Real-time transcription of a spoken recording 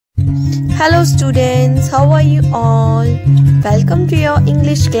Hello students, how are you all? Welcome to your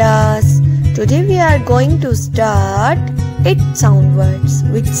English class. Today we are going to start it sound words.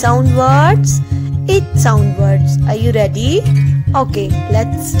 Which sound words? It sound words. Are you ready? Okay,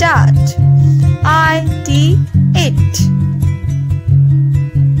 let's start. I-T, it.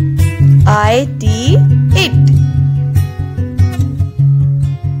 I-T, it.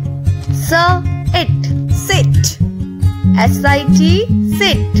 It, sit. S-I-T,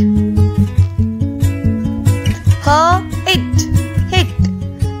 sit. It, hit.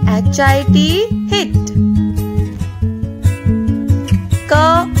 H-I-T, hit.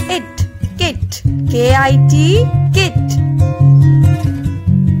 It, kit. K-I-T, kit.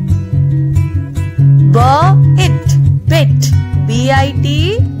 It, bit.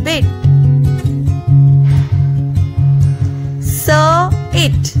 B-I-T, bit.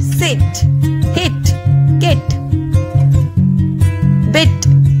 It, sit. Hit, kit. Bit.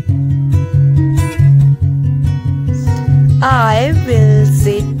 I will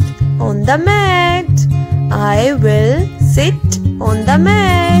sit on the mat. I will sit on the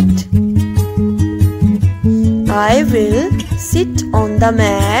mat. I will sit on the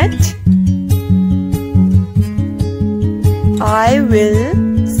mat. I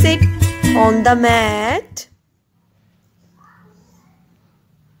will sit on the mat.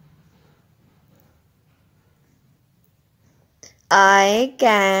 I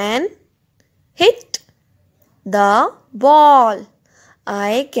can hit the ball.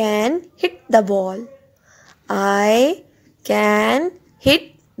 I can hit the ball. I can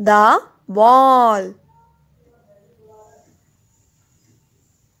hit the ball.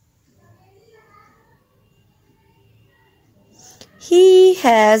 He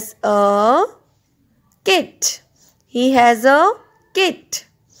has a kit. He has a kit.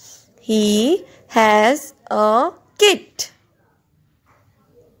 He has a kit.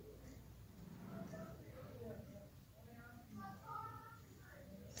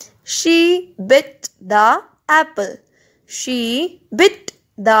 She bit the apple. She bit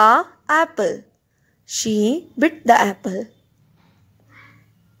the apple. She bit the apple.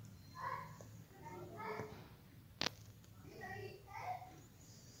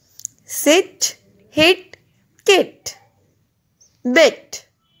 Sit, hit, kit. Bit.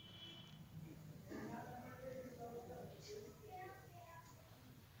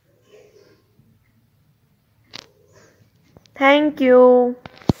 Thank you.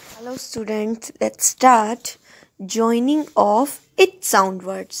 Hello students, let's start joining of it sound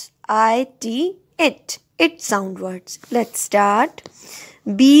words. I-T, it. It sound words. Let's start.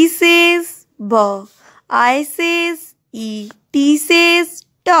 B says B. I says E. T says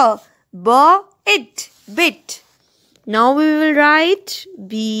T. B, it. Bit. Now we will write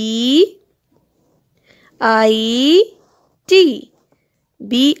B, I, T.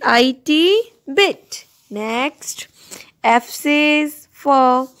 B-I-T, bit. Next. F says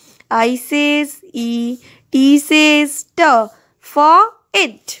F. I says E. T says T. For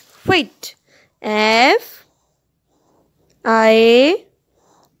it. Fit. F. I.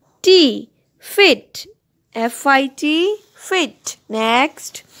 T. Fit. F-I-T. Fit.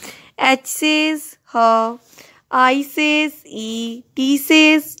 Next. H says H. I says E. T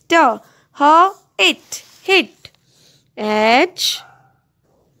says T. H. It. Hit. H.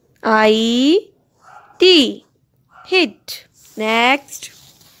 I. T. Hit. Next.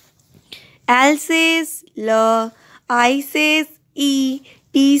 L says L. I says E.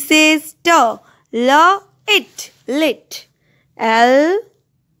 T says T. L. It. Lit. L.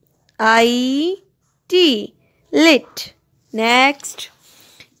 I. T. Lit. Next.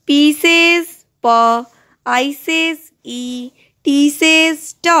 P says P. I says E. T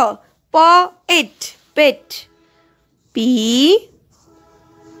says T. P. It. Pit. P.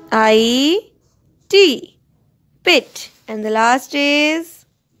 I. T. Pit. And the last is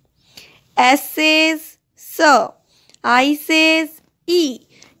S says S. I says E.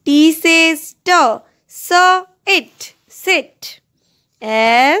 T says T. S. It. Sit.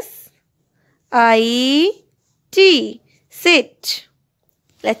 S. I. T. Sit.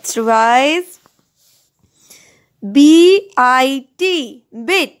 Let's revise. B-I-T.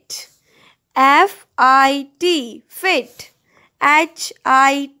 Bit. F-I-T. Fit.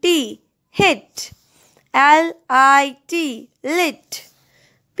 H-I-T. Hit. L-I-T. Lit.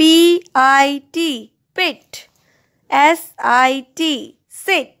 P-I-T. Pit. S-I-T.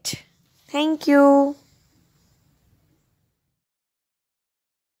 Sit. Thank you.